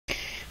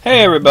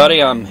Hey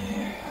everybody, I'm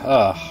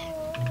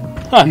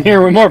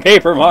here with more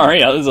Paper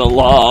Mario. This is a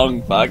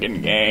long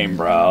fucking game,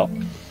 bro.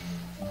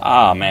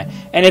 Ah, man.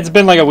 And it's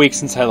been like a week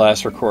since I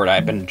last recorded.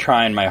 I've been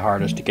trying my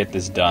hardest to get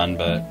this done,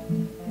 but...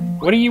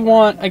 What do you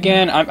want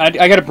again?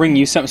 I gotta bring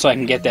you something so I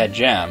can get that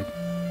gem.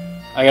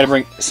 I gotta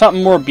bring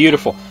something more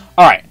beautiful.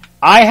 Alright,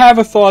 I have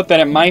a thought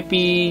that it might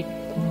be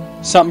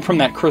something from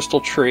that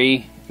crystal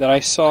tree that I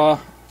saw.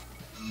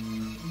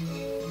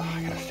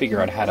 I gotta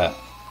figure out how to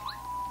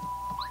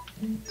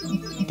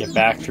get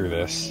back through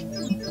this.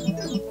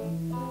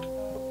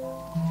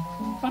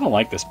 I don't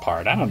like this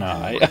part. I don't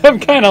know. I'm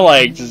kind of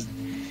like just...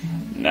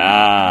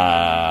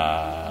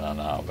 Nah, I don't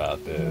know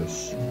about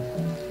this.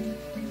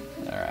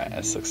 Alright,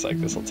 this looks like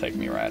this will take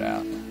me right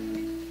out.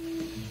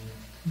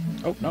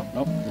 Oh,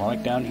 nope. More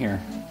like down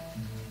here.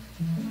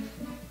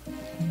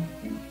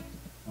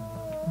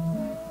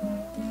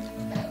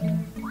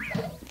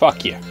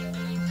 Fuck you.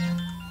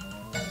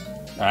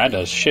 That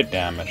does shit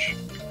damage.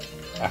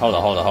 Hold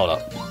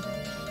up.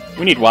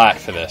 We need Watt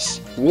for this.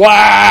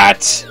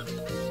 What?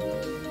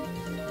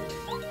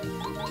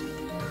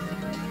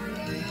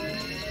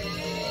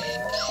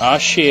 Oh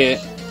shit.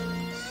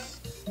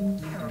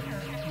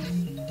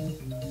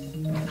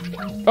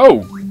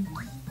 Oh!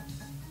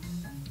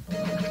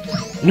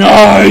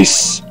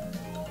 Nice!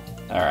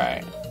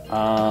 Alright.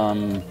 I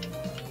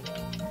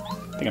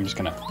think I'm just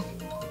gonna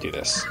do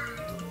this.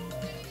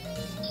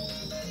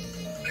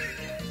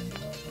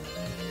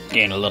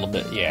 Gain a little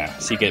bit, yeah.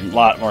 So you get a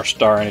lot more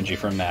star energy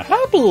from that.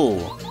 Hubble!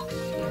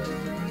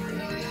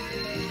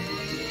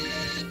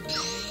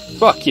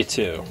 Fuck you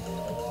too.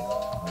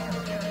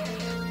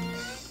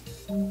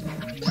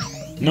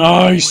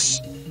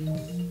 Nice! I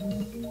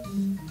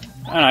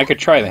don't know, I could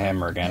try the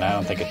hammer again. I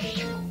don't think it...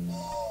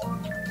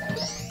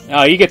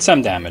 Oh, you get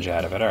some damage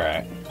out of it,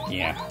 alright.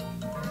 Yeah.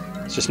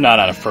 It's just not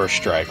on a first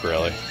strike,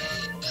 really.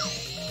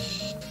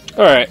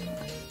 Alright.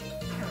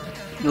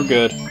 We're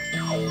good.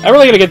 I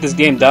really gotta get this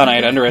game done. I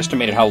had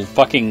underestimated how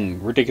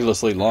fucking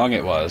ridiculously long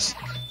it was.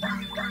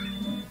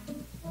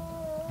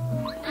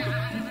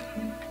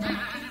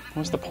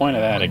 What's the point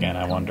of that again,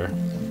 I wonder?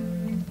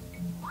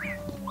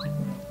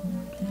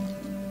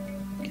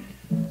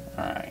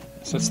 Alright,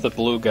 so it's the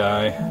blue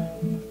guy.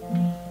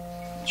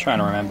 I'm trying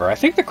to remember. I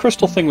think the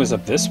crystal thing was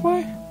up this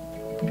way?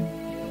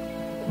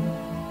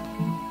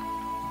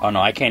 Oh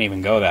no, I can't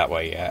even go that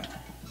way yet.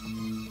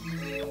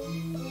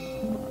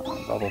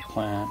 Bubble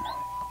plant.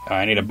 Oh,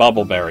 I need a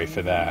bubble berry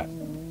for that.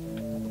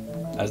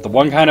 As the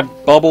one kind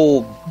of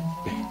bubble...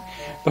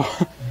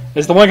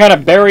 There's the one kind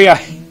of berry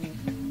I...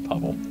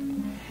 Bubble.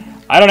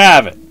 I don't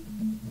have it.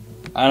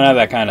 I don't have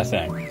that kind of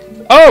thing.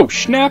 Oh,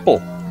 Schnapple!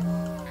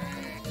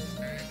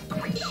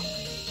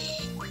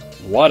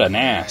 What an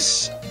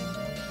ass.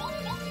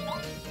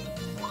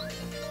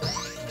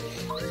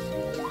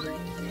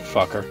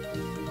 Fucker.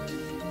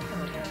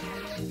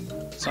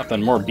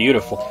 Something more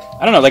beautiful.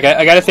 I don't know, like,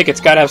 I gotta think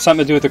it's gotta have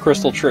something to do with the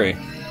crystal tree.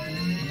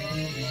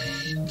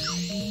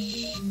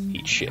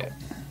 Eat shit.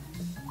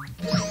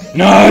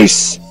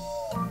 Nice!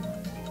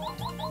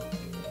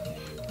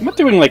 I'm not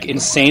doing, like,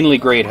 insanely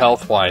great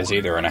health-wise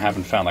either, and I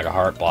haven't found, like, a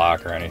heart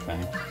block or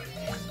anything.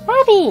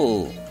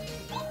 Bubble!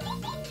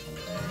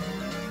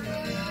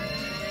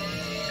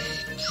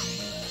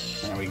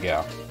 There we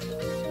go.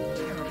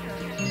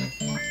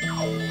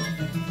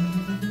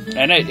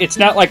 And it's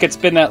not like it's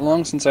been that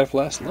long since I've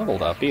last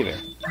leveled up, either.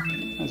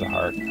 There's a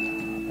heart. Like,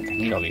 I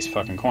need all these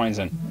fucking coins,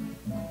 and...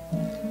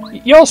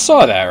 Y'all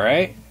saw that,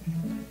 right?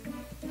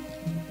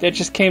 That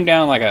just came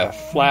down like a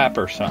flap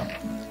or something.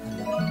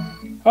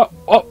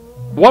 Oh,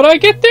 what'd I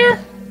get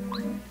there?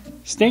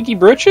 Stinky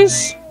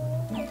britches?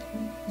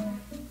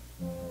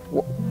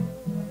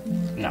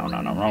 No,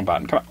 wrong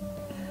button, come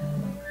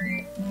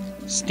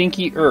on.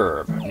 Stinky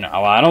herb.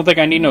 No, I don't think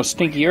I need no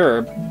stinky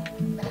herb.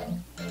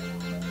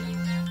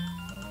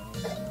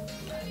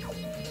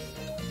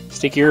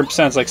 Stinky herb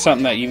sounds like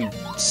something that you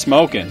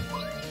smoking.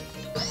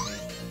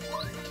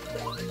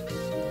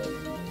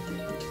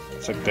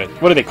 It's like that.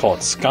 What do they call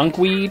it? Skunk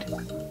weed?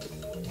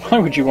 Why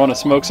would you want to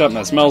smoke something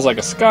that smells like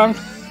a skunk?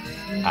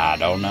 I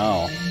don't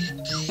know.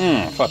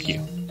 Fuck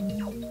you.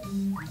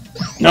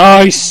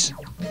 Nice!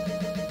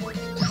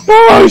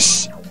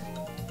 Nice!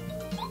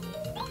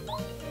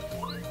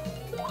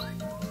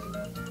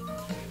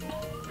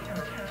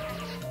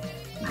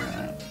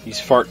 These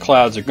fart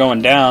clouds are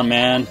going down,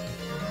 man.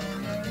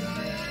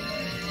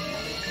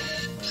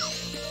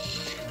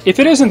 If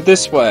it isn't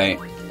this way...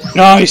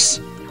 Nice!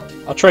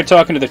 I'll try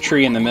talking to the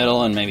tree in the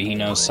middle, and maybe he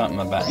knows something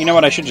about... You know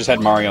what, I should just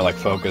have Mario, like,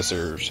 focus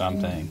or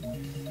something.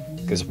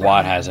 Because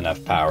Watt has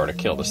enough power to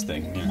kill this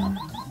thing, you know.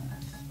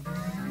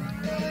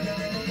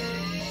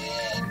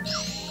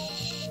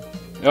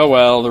 Oh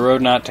well, the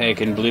road not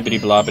taken, blibbity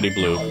blobbity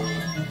blue.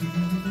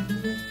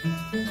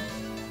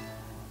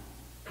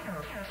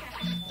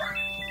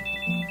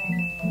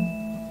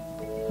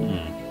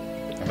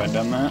 Have I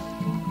done that?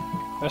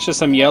 That's just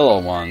some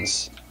yellow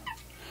ones.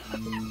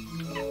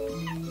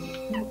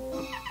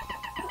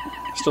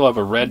 Still have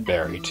a red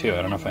berry, too.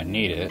 I don't know if I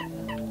need it.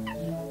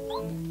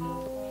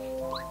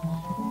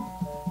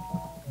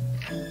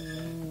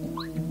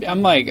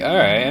 I'm like,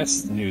 alright,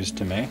 that's news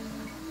to me.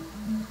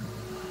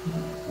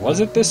 Was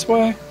it this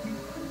way?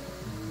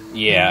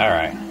 Yeah,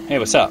 alright. Hey,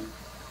 what's up?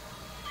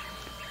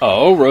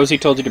 Oh, Rosie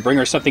told you to bring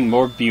her something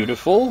more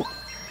beautiful?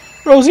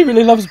 Rosie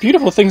really loves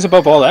beautiful things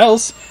above all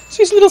else.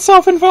 She's a little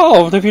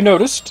self-involved, have you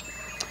noticed?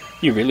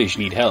 You really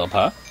need help,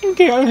 huh?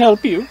 Okay, I'll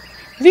help you.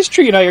 This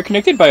tree and I are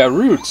connected by our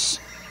roots.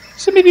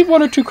 So maybe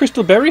 1 or 2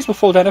 crystal berries will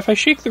fall down if I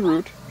shake the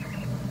root.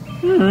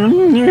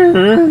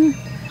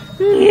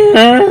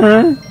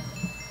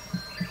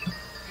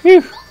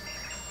 Phew.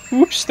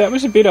 Oops, that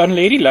was a bit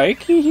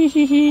unladylike.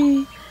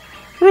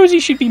 Rosie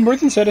should be more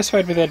than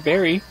satisfied with that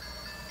berry.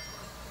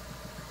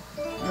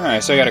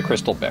 Alright, so I got a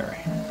crystal berry.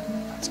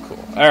 That's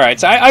cool. Alright,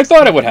 so I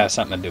thought it would have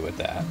something to do with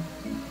that.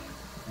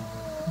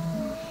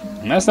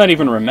 And that's not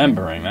even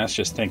remembering, that's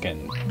just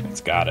thinking it's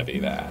gotta be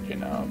that, you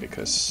know,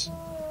 because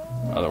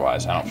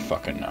otherwise I don't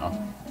fucking know.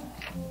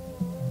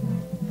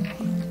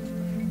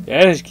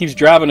 Yeah, it keeps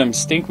dropping them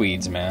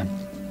stinkweeds, man.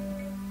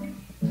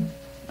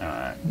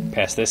 Alright,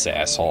 past this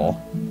asshole.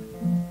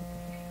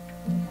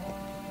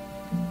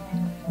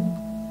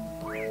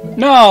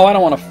 No, I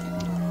don't want to...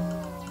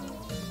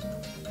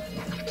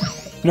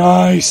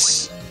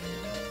 Nice!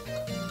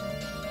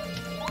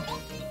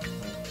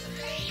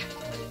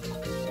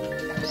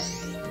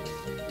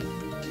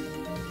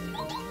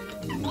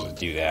 Just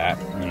do that,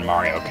 and then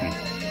Mario can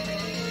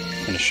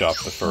finish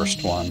off the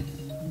first one.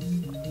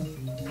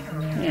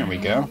 There we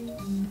go.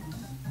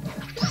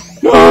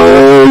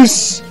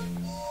 Nice!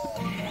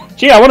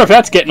 Gee, I wonder if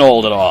that's getting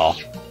old at all.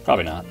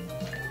 Probably not.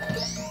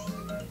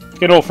 It's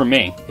getting old for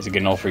me. Is it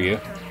getting old for you?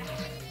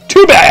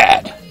 Too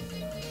bad!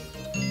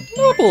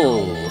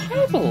 Hubble.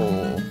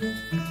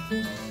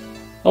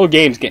 Whole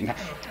game's getting...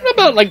 What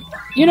about, like...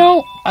 You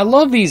know, I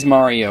love these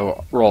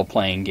Mario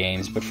role-playing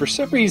games, but for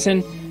some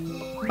reason...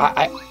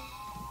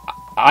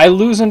 I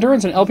lose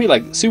endurance in LP.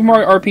 Like, Super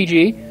Mario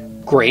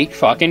RPG, great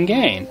fucking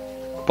game.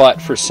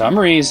 But for some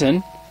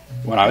reason,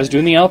 when I was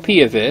doing the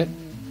LP of it,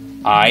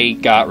 I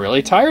got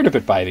really tired of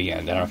it by the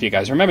end. I don't know if you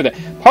guys remember that.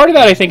 Part of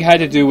that, I think, had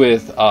to do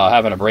with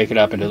having to break it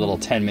up into little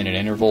 10-minute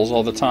intervals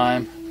all the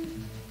time.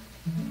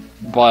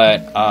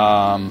 But,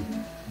 I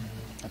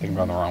think I'm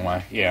going the wrong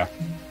way. Yeah.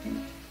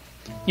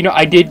 You know,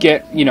 I did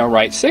get, you know,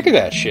 right sick of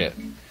that shit.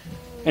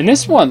 And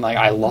this one, like,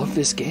 I love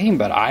this game,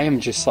 but I am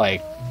just,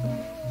 like,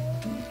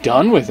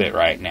 done with it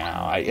right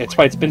now. It's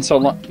why it's been so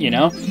long, you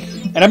know?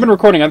 And I've been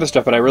recording other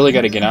stuff, but I really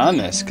got to get on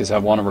this, because I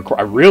want to record...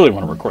 I really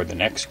want to record the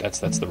next... That's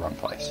the wrong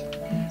place.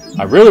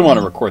 I really want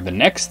to record the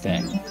next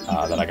thing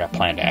that I got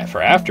planned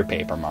for after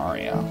Paper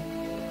Mario.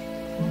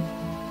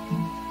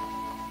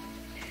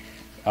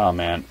 Oh,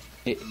 man.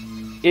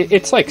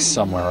 It's like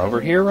somewhere over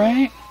here,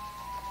 right?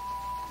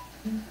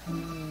 I'm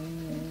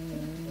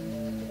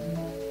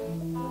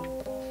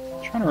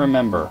trying to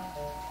remember.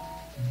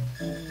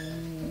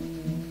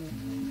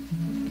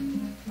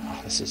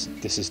 Oh, this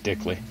is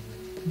Dickley.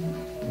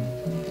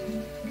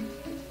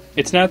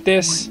 It's not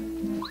this.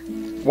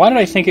 Why did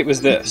I think it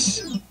was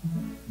this?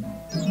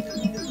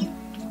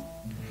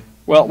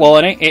 Well,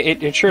 it ain't.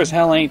 It sure as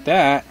hell ain't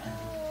that.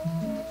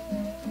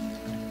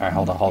 All right,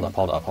 hold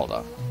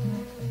up.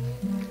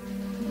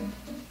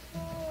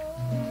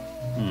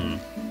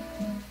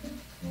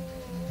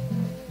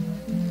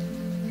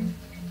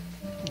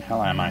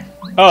 Hell am I?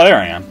 Oh, there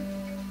I am.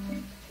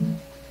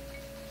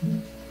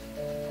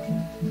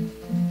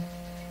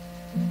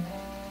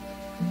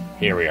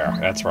 Here we are.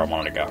 That's where I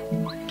wanted to go.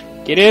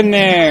 Get in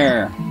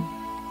there!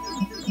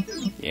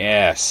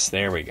 Yes,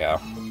 there we go.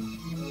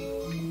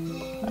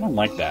 I don't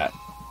like that.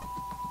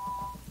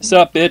 What's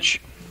up, bitch?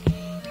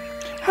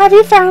 Have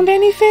you found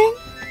anything?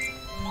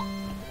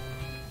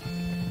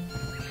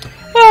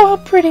 Oh, how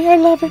pretty. I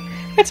love it.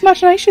 It's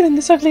much nicer than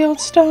this ugly old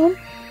stone.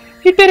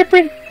 You'd better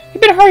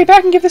hurry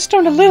back and give the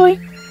stone to Lily.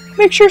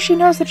 Make sure she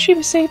knows that she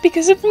was saved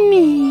because of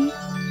me.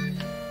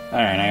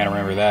 Alright, I gotta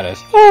remember who that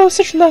is. Oh,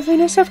 such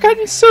loveliness. I've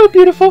gotten so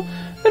beautiful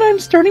that I'm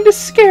starting to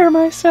scare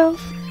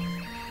myself.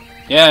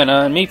 Yeah,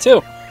 and me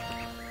too.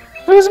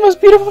 Who's the most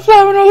beautiful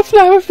flower in all the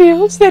flower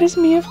fields? That is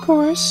me, of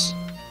course.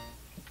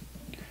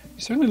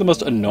 Certainly the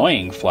most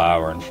annoying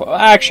flower in...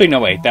 Actually, no,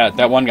 wait.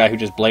 That one guy who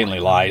just blatantly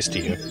lies to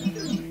you.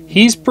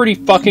 He's pretty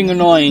fucking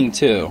annoying,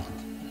 too.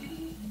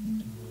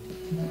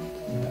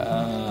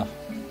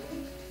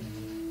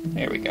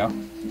 There we go.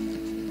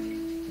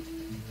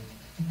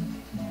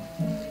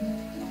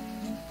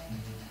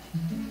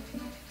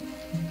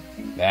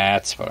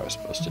 That's what I was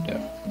supposed to do.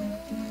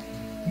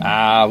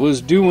 I was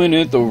doing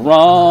it the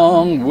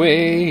wrong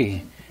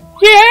way.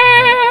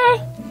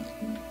 Yeah!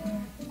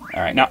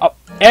 Alright, now up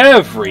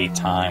every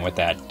time with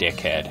that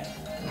dickhead.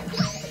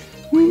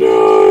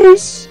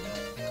 Nice!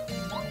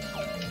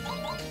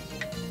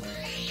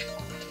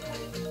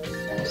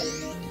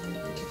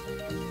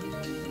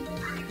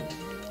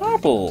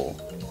 Apple.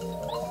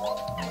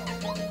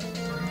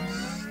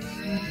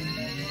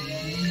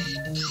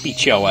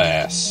 Beat your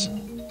ass.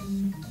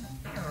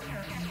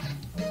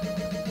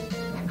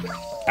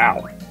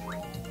 Ow.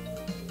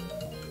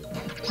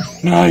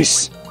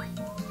 Nice.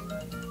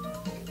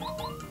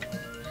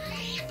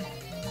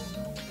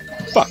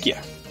 Fuck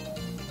yeah.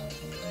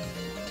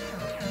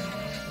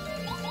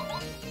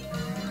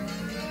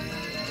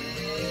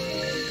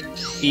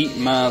 Eat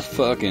my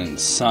fucking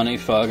sunny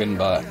fucking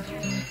butt.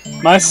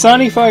 My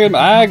sunny fucking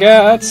butt. I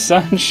got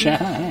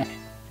sunshine.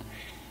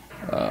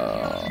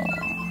 Alright,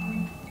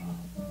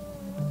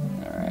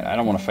 I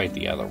don't want to fight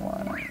the other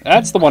one.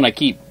 That's the one I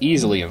keep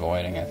easily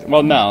avoiding.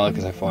 Well, no,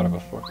 because I fought it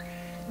before.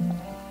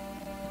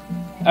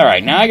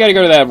 Alright, now I gotta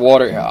go to that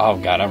water. Oh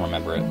god, I don't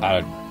remember it.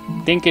 I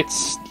think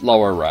it's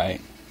lower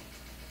right.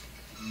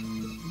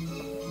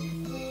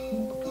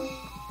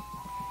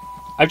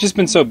 I've just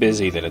been so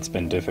busy that it's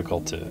been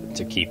difficult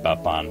to keep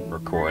up on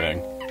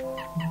recording.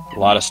 A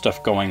lot of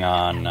stuff going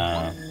on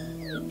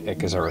at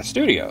Kazura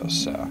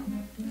Studios, so...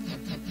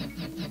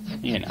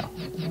 You know.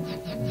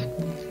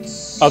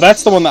 Oh,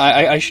 that's the one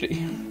that I should...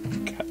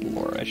 God,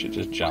 Lord, I should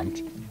just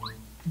jumped.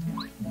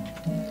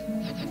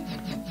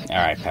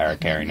 Alright,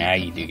 Parakarry, now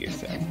you do your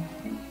thing.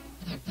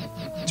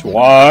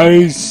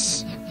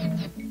 Twice!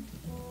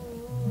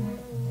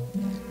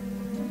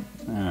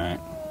 Alright.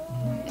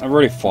 I've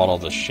already fought all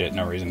this shit,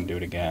 no reason to do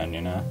it again,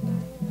 you know?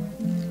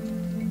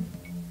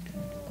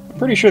 I'm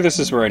pretty sure this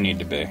is where I need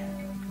to be.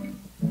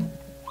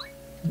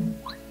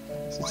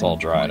 It's all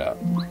dried up.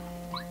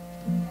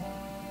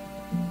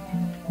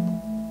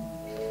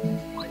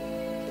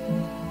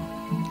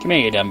 Come here,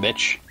 you dumb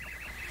bitch.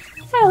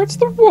 Oh, it's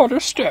the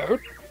water stone.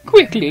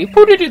 Quickly,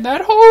 put it in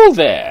that hole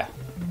there.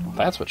 Well,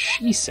 that's what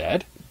she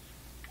said.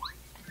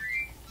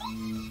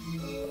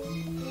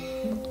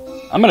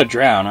 I'm gonna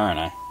drown, aren't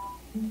I?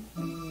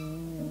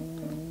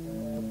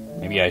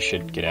 Maybe I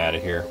should get out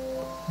of here.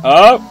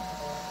 Oh!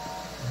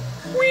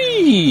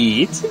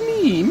 Whee! It's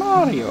me,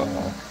 Mario.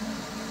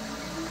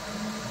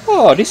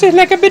 Oh, this is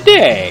like a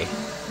bidet.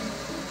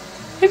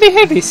 Have they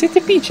had this at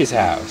the Peach's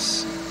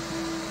house?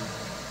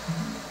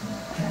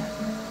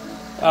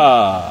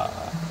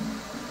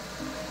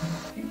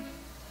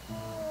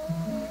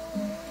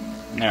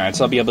 Alright,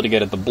 so I'll be able to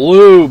get at the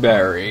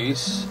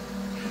blueberries.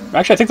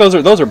 Actually, I think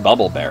those are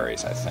bubble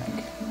berries, I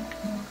think.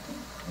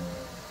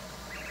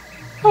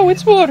 Oh,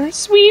 it's water.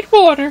 Sweet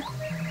water.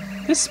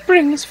 This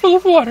spring is full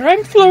of water.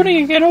 I'm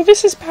floating again. Oh,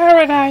 this is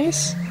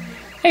paradise.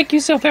 Thank you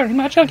so very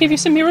much. I'll give you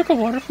some miracle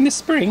water from this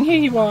spring. Here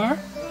you are.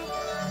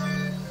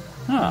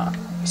 Ah,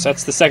 so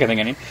that's the second thing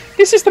I need.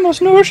 This is the most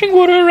nourishing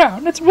water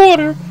around. It's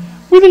water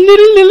with a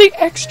little lily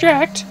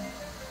extract.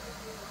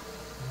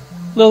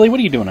 Lily, what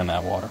are you doing in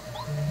that water?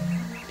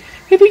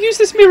 If you use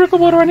this miracle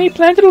water on a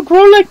plant, it'll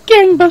grow like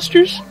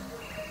gangbusters.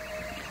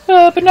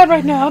 But not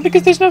right now,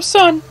 because there's no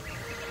sun.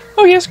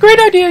 Oh yes, great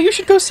idea. You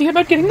should go see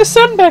about getting the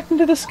sun back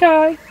into the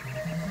sky.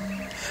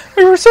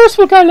 A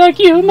resourceful guy like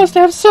you must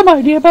have some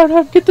idea about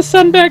how to get the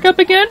sun back up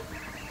again.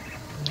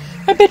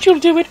 I bet you'll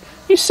do it.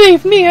 You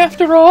saved me,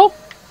 after all.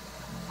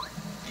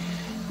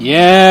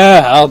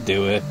 Yeah, I'll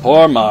do it.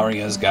 Poor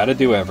Mario's got to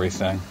do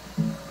everything.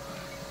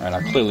 Alright,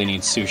 I'll clearly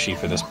need sushi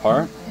for this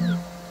part.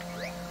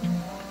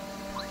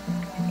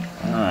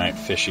 Alright,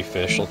 fishy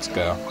fish, let's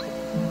go.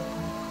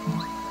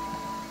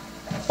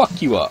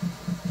 Fuck you up.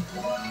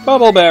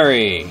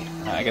 Bubbleberry!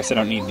 I guess I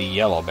don't need the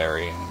yellow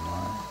berry anymore.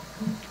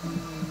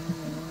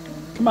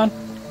 Come on.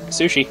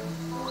 Sushi.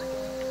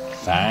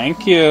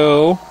 Thank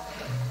you.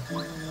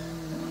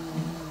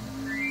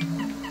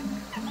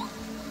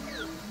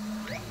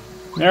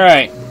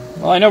 Alright.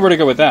 Well, I know where to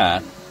go with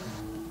that.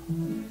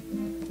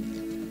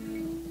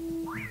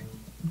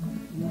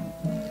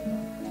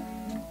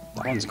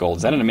 That one's gold.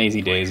 Is that an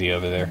Amazing Daisy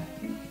over there?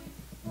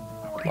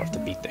 I would love to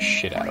beat the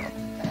shit out of him.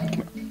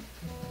 Come here.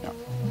 No.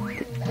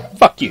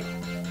 Fuck you.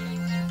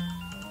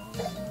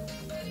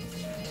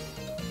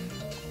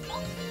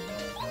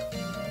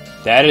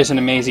 That is an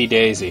Amazing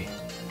Daisy.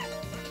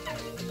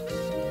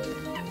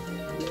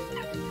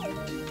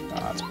 Oh,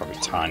 that's probably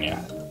Tanya.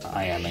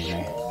 IMing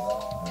me.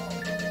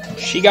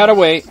 She gotta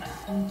wait.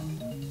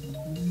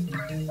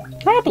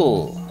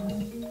 Apple.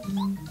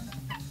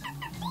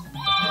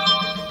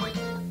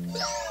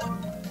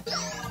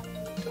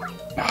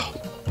 Oh.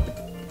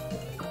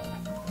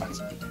 That's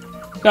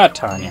not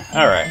Tanya.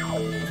 Alright.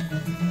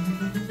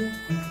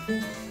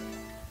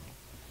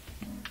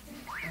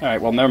 Alright,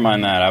 well, never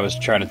mind that. I was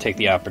trying to take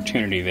the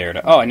opportunity there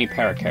to... Oh, I need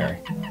Parakarry.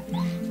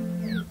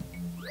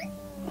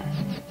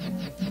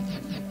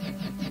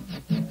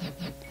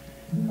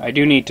 I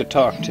do need to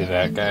talk to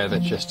that guy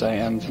that just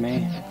IM'd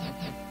me.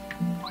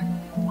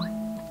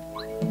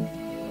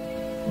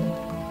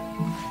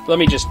 Let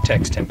me just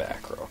text him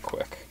back real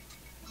quick.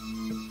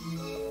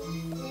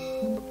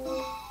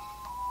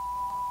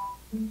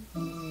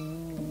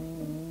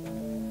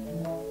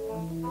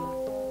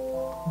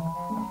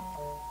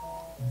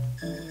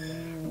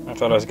 I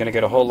thought I was going to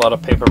get a whole lot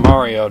of Paper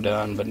Mario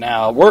done, but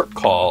now work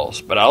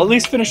calls. But I'll at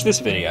least finish this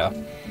video.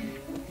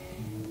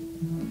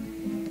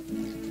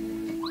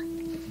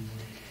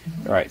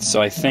 Alright,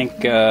 so I think,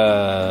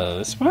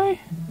 this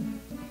way?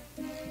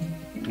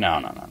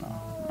 No.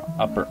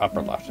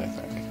 Upper left, I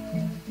think.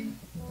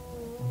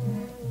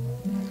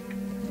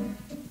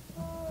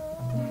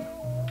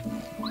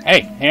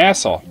 Hey,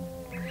 asshole.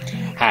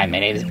 Hi, my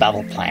name is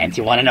Bubble Plant.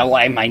 You want to know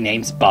why my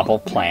name's Bubble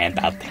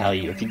Plant? I'll tell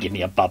you if you give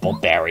me a Bubble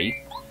Berry.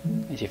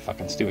 You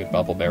fucking stupid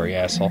Bubbleberry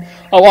asshole.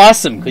 Oh,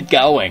 awesome. Good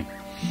going.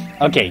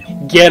 Okay,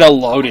 get a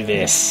load of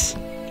this.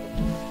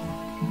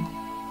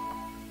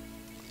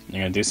 You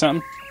gonna do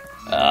something?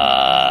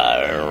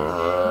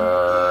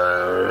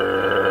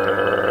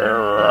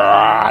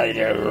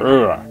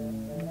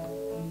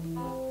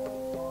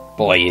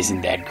 Boy,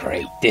 isn't that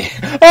great.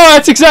 Oh,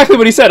 that's exactly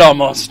what he said,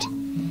 almost.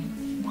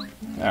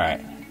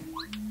 Alright.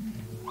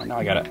 Now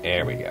I gotta...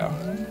 There we go.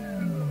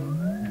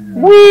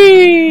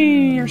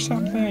 Whee! Or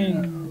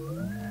something.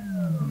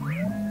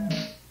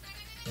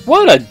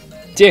 What a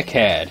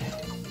dickhead.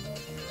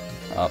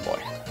 Oh boy.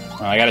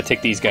 Well, I gotta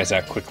take these guys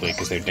out quickly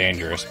because they're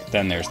dangerous. But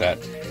then there's that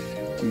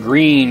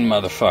green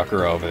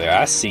motherfucker over there.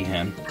 I see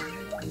him.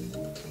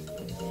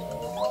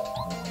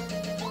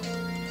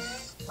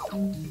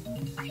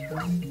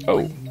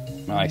 Oh.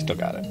 No, I still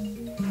got it.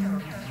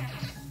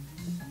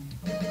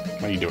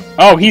 What are you doing?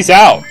 Oh, he's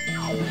out!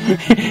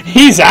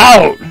 He's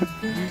out!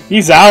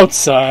 He's out,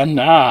 son.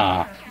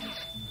 Nah.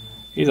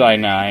 He's like,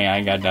 nah, I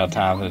ain't got no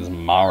time for this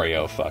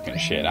Mario fucking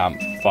shit. I'm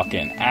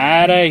fucking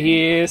outta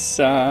here,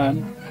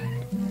 son.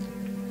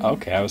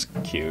 Okay, that was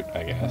cute,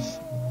 I guess.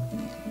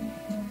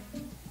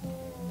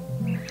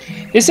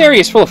 This area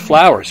is full of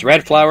flowers.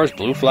 Red flowers,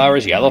 blue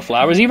flowers, yellow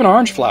flowers, even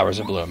orange flowers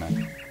are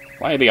blooming.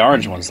 Why are the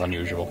orange ones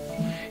unusual?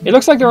 It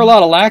looks like there are a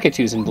lot of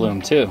lakitus in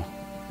bloom, too.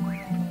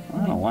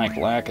 I don't like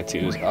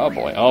lakitus. Oh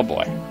boy, oh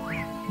boy.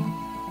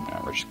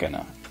 Now we're just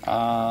gonna...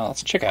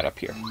 let's check out up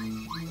here.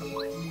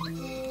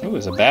 Ooh,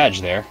 there's a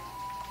badge there.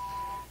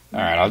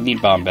 Alright, I'll need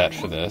Bombette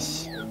for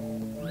this.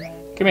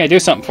 Come here, do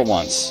something for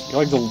once.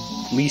 You're like the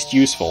least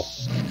useful.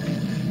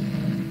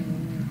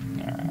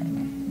 Alright.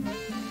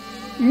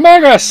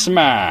 Mega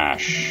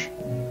Smash!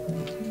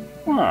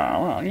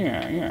 Wow,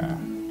 yeah.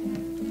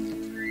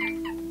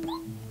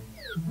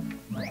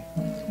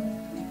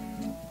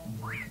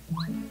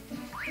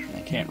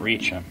 I can't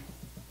reach him.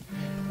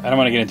 I don't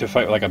want to get into a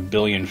fight with like a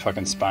billion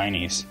fucking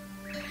Spinies.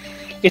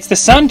 It's the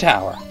Sun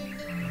Tower!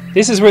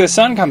 This is where the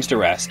sun comes to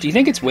rest. Do you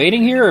think it's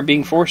waiting here or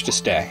being forced to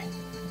stay?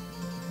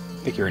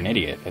 I think you're an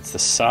idiot. It's the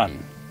sun.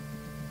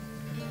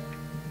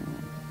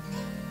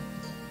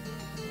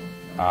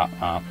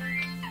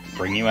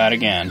 Bring you out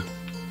again.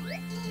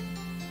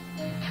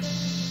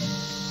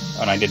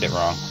 Oh, and I did it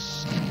wrong.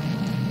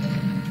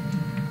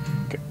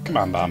 Come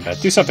on,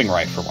 Bombette. Do something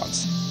right for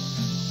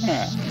once.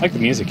 Yeah, I like the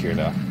music here,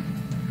 though.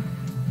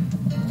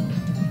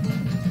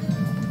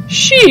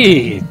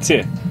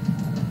 Shit!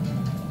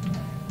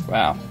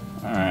 Wow.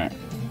 Alright.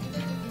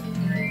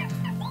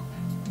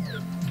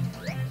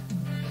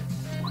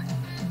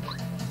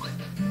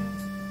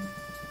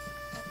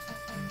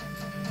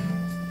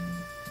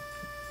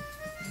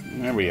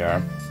 There we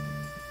are.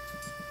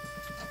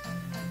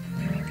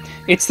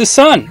 It's the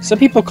sun! Some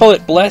people call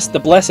it the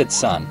blessed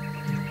sun.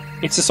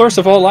 It's the source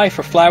of all life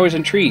for flowers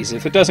and trees.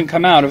 If it doesn't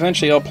come out,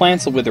 eventually all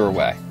plants will wither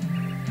away.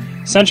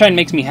 Sunshine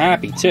makes me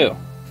happy, too.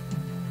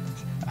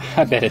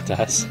 I bet it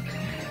does.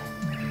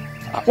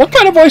 What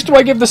kind of voice do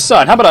I give the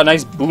sun? How about a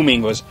nice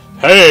booming was,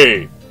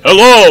 "Hey!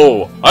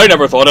 Hello! I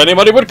never thought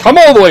anybody would come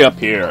all the way up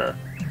here!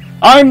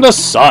 I'm the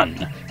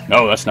sun!"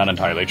 No, that's not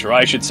entirely true.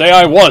 I should say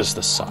I was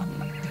the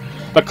sun.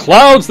 The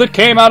clouds that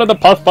came out of the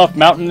Puff Puff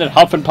Mountain that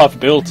Huff and Puff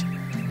built,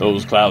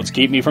 those clouds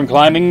keep me from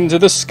climbing to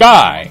the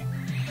sky.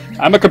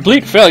 I'm a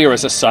complete failure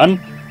as a sun.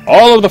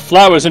 All of the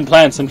flowers and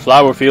plants and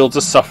flower fields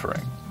are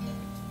suffering.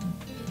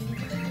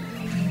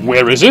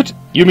 Where is it?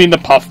 You mean the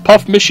Puff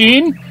Puff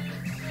machine?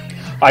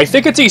 I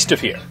think it's east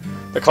of here.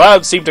 The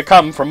clouds seem to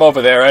come from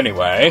over there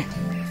anyway.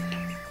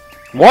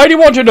 Why do you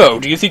want to know?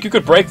 Do you think you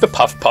could break the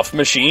Puff Puff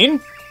machine?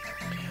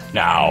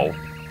 Now,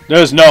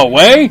 there's no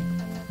way.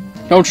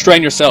 Don't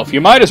strain yourself.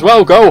 You might as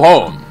well go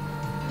home.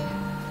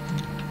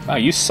 Wow,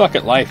 you suck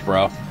at life,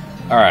 bro.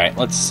 Alright,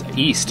 let's...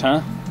 East,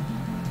 huh?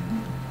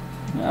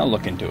 I'll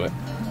look into it.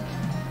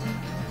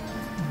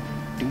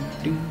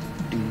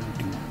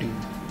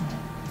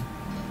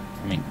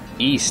 I mean,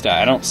 east.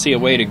 I don't see a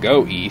way to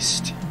go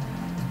east.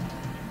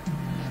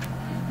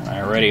 I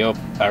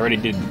already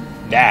did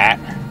that.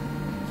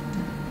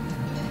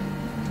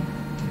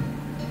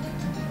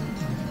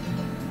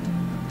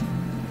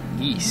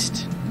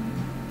 East.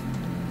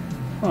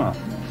 Huh.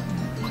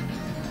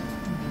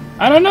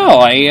 I don't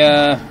know.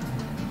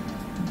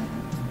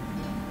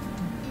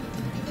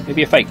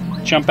 Maybe if I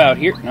jump out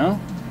here. No?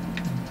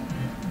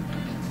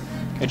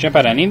 Can I jump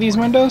out any of these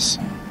windows?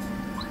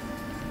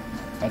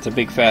 That's a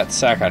big fat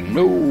sack of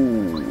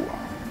no.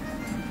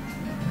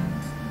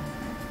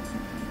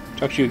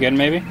 Talk to you again,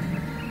 maybe?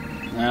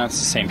 No, it's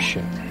the same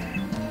shit.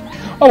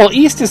 Oh, well,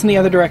 east is in the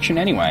other direction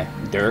anyway.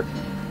 Dirt.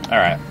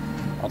 Alright.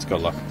 Let's go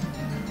look.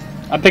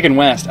 I'm picking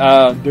west.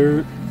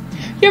 Dirt.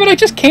 Yeah, but I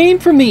just came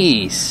from the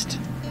east.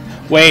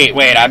 Wait,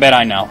 I bet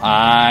I know.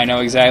 I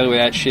know exactly where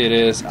that shit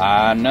is.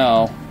 I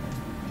know.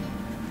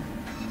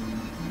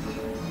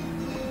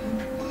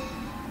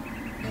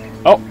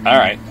 Oh,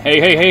 alright.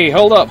 Hey,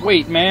 hold up.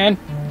 Wait, man.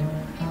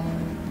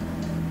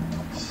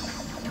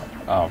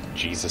 Oh,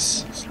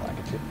 Jesus.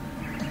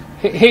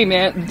 Hey,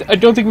 man, I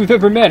don't think we've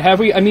ever met, have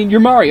we? I mean, you're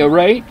Mario,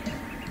 right?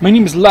 My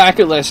name is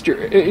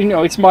Lackluster. You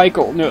know, it's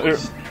Michael. No,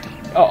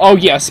 Oh,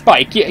 yeah,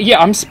 Spike. Yeah,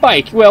 I'm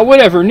Spike. Well,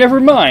 whatever, never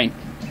mind.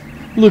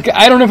 Look,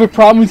 I don't have a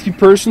problem with you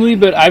personally,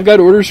 but I've got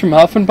orders from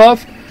Huff and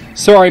Puff.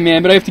 Sorry,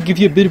 man, but I have to give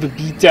you a bit of a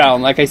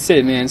beatdown. Like I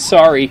said, man,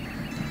 sorry.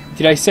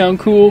 Did I sound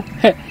cool?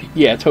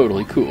 Yeah,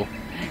 totally cool.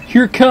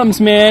 Here it comes,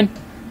 man.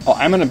 Oh,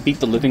 I'm gonna beat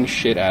the living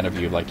shit out of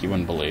you like you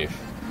wouldn't believe.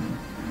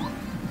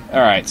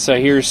 Alright, so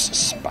here's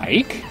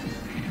Spike.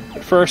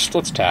 But first,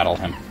 let's tattle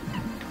him.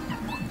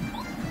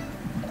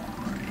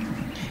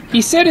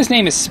 He said his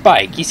name is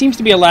Spike. He seems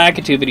to be a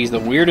Lakitu, but he's the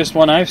weirdest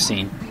one I've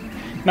seen.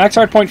 Max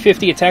hardpoint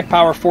 50, attack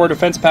power 4,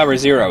 defense power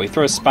 0. He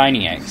throws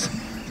spiny eggs.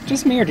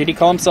 Just me, or did he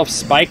call himself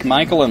Spike,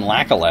 Michael, and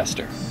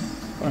Lakalester?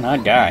 What an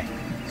odd guy.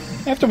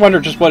 I have to wonder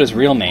just what his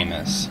real name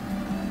is.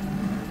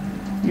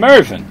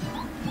 Mervin.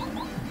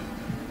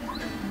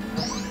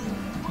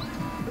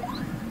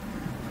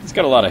 He's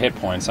got a lot of hit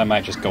points. I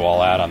might just go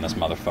all out on this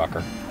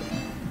motherfucker.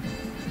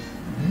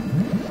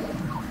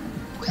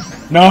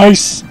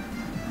 Nice!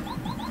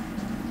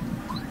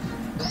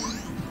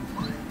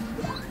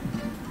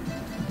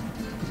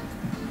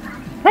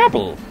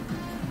 Apple.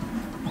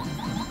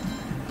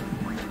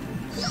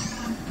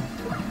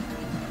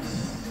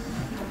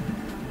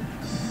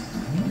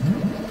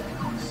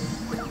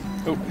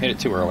 Oh, hit it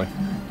too early.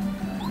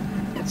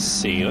 Let's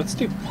see. Let's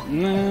do...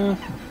 Nah.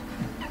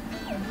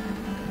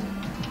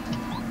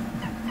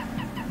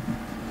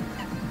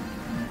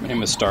 My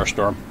name is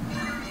Starstorm.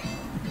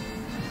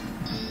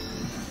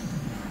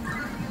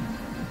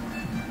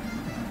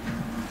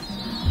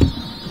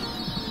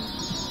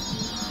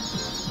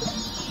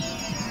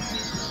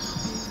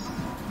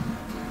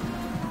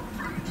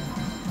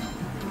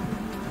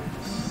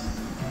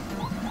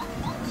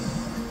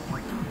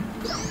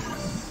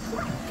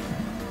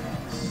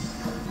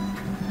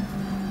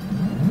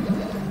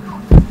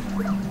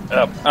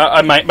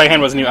 My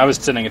hand wasn't even... I was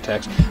sending a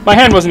text. My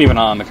hand wasn't even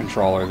on the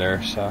controller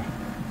there, so...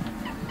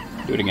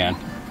 Do it again.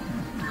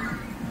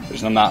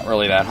 Because I'm not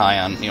really that high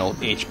on,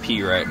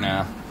 HP right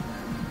now.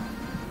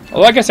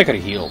 Although I guess I could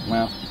have healed.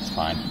 Well, it's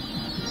fine.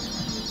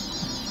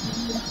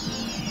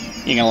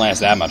 You ain't gonna last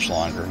that much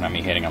longer than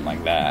me hitting him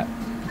like that.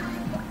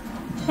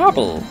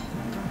 Apple.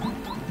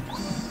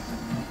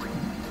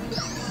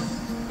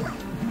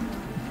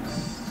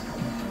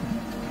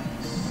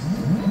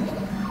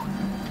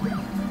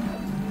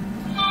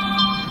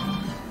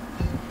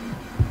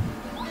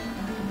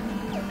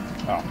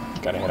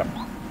 Gotta hit him.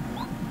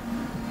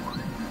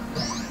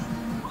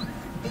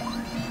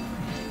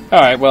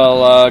 Alright,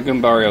 well,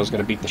 Goombario's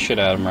gonna beat the shit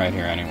out of him right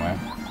here anyway.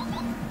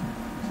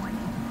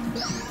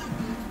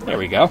 There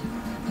we go.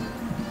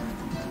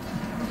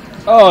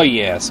 Oh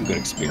yeah, some good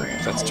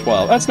experience. That's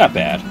 12. That's not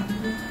bad.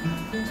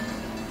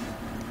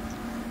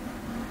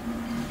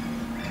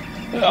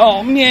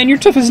 Oh man, you're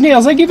tough as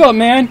nails. I give up,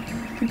 man.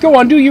 Go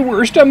on, do your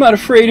worst. I'm not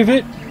afraid of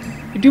it.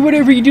 Do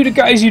whatever you do to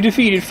guys you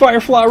defeated.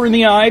 Fire flower in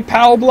the eye,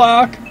 pow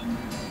block.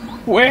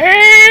 Wait!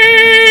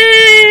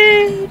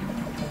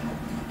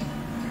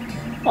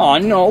 Oh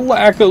no,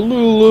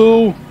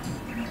 Lakalulu!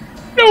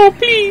 No,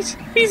 please!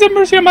 Please have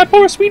mercy on my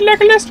poor sweet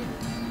Lakalester!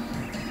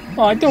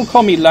 Oh, don't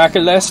call me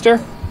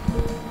Lakalester.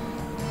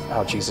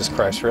 Oh, Jesus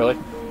Christ, really?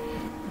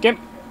 Give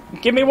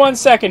me 1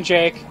 second,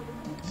 Jake.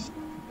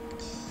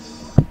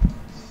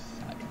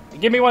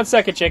 Give me 1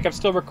 second, Jake. I'm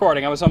still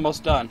recording. I was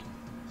almost done.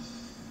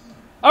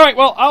 Alright,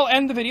 well, I'll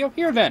end the video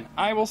here then.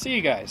 I will see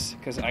you guys,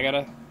 because I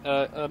got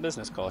a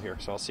business call here,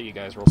 so I'll see you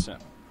guys real soon.